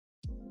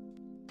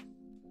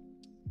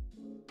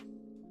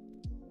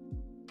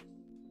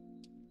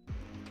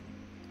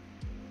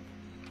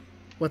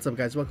What's up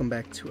guys, welcome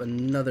back to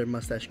another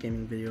Mustache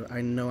Gaming video.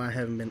 I know I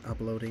haven't been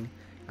uploading.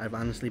 I've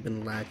honestly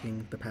been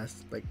lacking the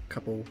past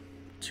couple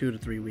 2 to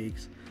 3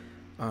 weeks.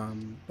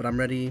 But I'm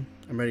ready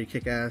to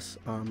kick ass,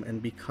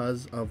 and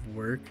because of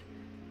work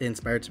it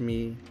inspired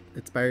me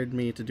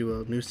to do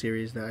a new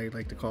series that I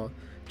like to call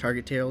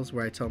Target Tales,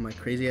 where I tell my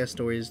crazy ass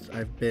stories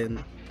I've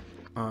been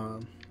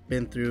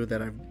through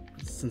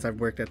since I've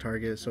worked at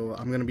Target. So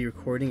I'm gonna be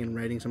recording and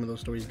writing some of those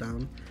stories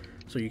down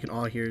so you can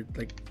all hear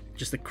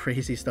just the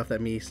crazy stuff that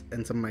me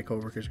and some of my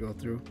coworkers go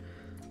through.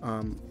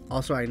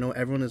 Also, I know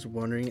everyone is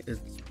wondering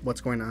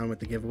what's going on with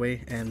the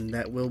giveaway, and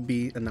that will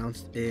be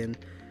announced in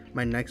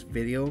my next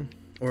video,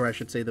 or I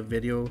should say the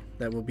video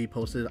that will be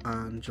posted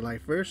on July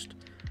 1st.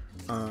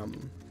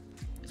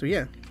 So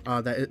yeah,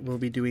 that it will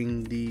be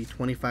doing the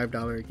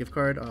 $25 gift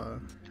card.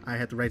 I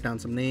had to write down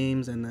some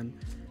names, and then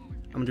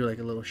I'm gonna do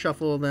a little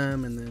shuffle of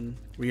them and then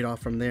read off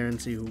from there and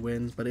see who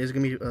wins. But it is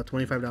gonna be a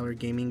 $25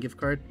 gaming gift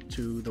card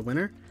to the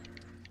winner.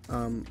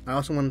 I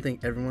also want to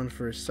thank everyone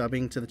for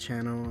subbing to the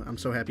channel. I'm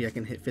so happy I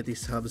can hit 50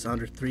 subs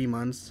under 3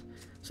 months.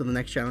 So the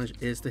next challenge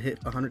is to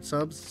hit 100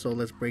 subs. So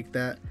let's break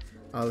that.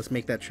 Let's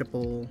make that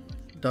triple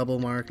double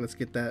mark. Let's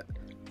get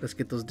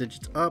those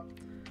digits up.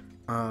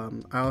 I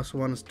also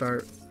want to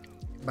start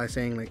by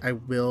saying I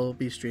will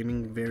be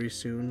streaming very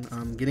soon.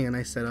 Getting a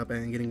nice setup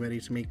and getting ready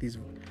to make these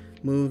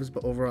moves.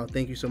 But overall,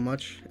 thank you so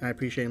much. I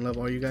appreciate and love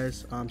all you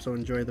guys. So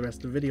enjoy the rest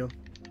of the video.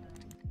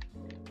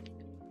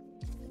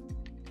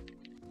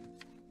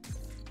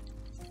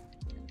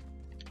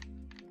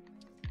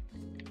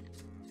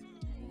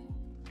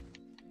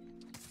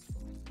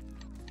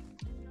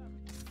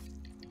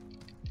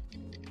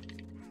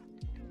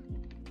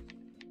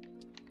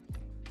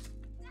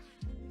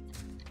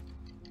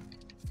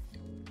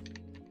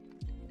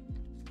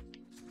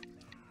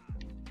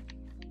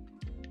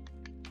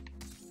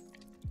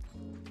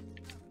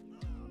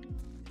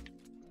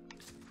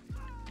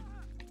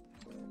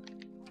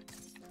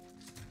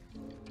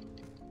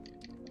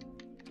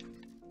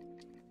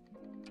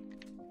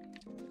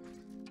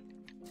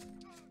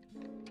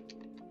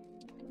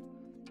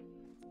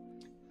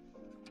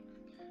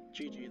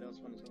 GG, that was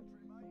fun as well.